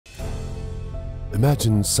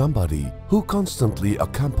Imagine somebody who constantly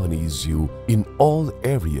accompanies you in all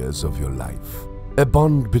areas of your life. A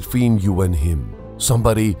bond between you and him.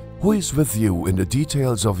 Somebody who is with you in the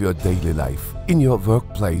details of your daily life, in your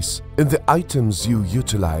workplace, in the items you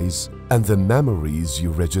utilize, and the memories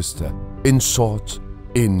you register. In short,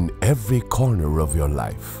 in every corner of your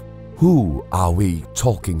life. Who are we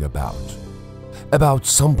talking about? About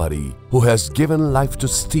somebody who has given life to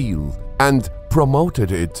steel and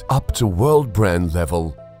promoted it up to world brand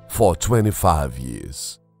level for 25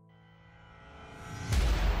 years.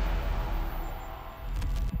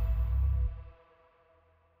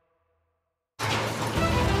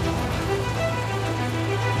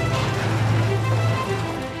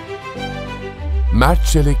 Mert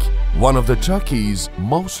Çelik, one of the Turkey's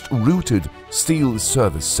most rooted steel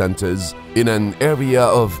service centers in an area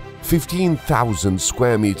of 15,000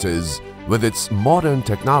 square meters, with its modern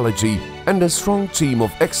technology and a strong team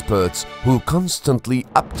of experts who constantly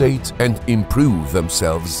update and improve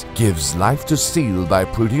themselves, gives life to steel by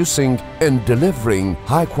producing and delivering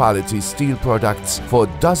high-quality steel products for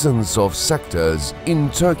dozens of sectors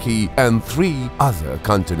in Turkey and 3 other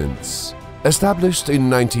continents. Established in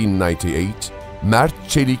 1998, Mert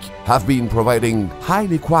Çelik have been providing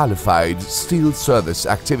highly qualified steel service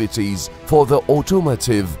activities for the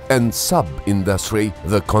automotive and sub-industry,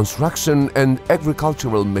 the construction and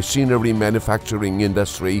agricultural machinery manufacturing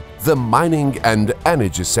industry, the mining and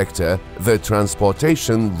energy sector, the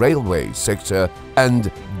transportation railway sector,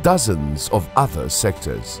 and dozens of other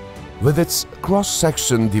sectors. With its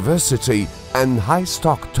cross-section diversity and high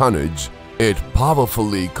stock tonnage, it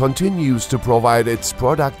powerfully continues to provide its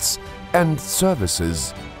products and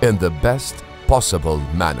services in the best possible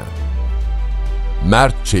manner.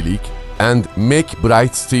 Mert Çelik and Make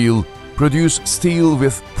Bright Steel produce steel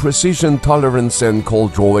with precision tolerance and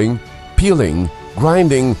cold drawing, peeling,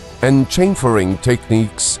 grinding and chamfering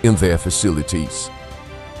techniques in their facilities.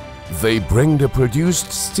 They bring the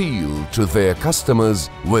produced steel to their customers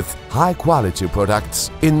with high-quality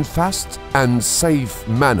products in fast and safe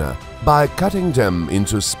manner by cutting them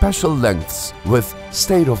into special lengths with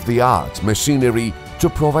state-of-the-art machinery to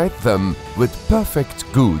provide them with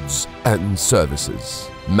perfect goods and services.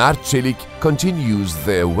 Mert Çelik continues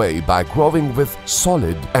their way by growing with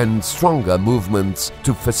solid and stronger movements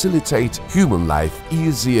to facilitate human life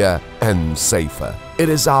easier and safer. It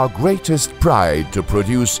is our greatest pride to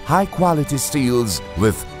produce high-quality steels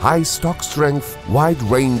with high stock strength, wide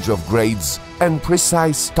range of grades, and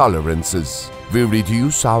precise tolerances. We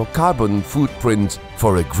reduce our carbon footprint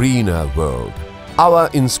for a greener world. Our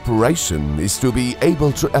inspiration is to be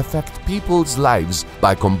able to affect people's lives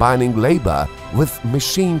by combining labor with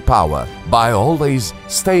machine power, by always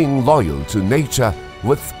staying loyal to nature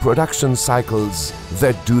with production cycles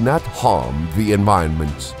that do not harm the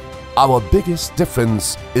environment. Our biggest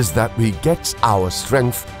difference is that we get our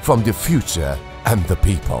strength from the future and the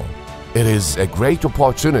people. It is a great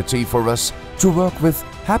opportunity for us to work with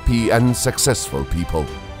happy and successful people.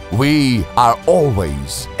 We are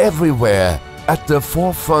always, everywhere, at the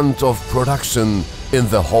forefront of production in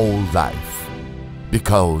the whole life,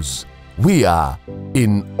 because we are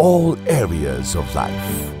in all areas of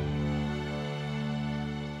life.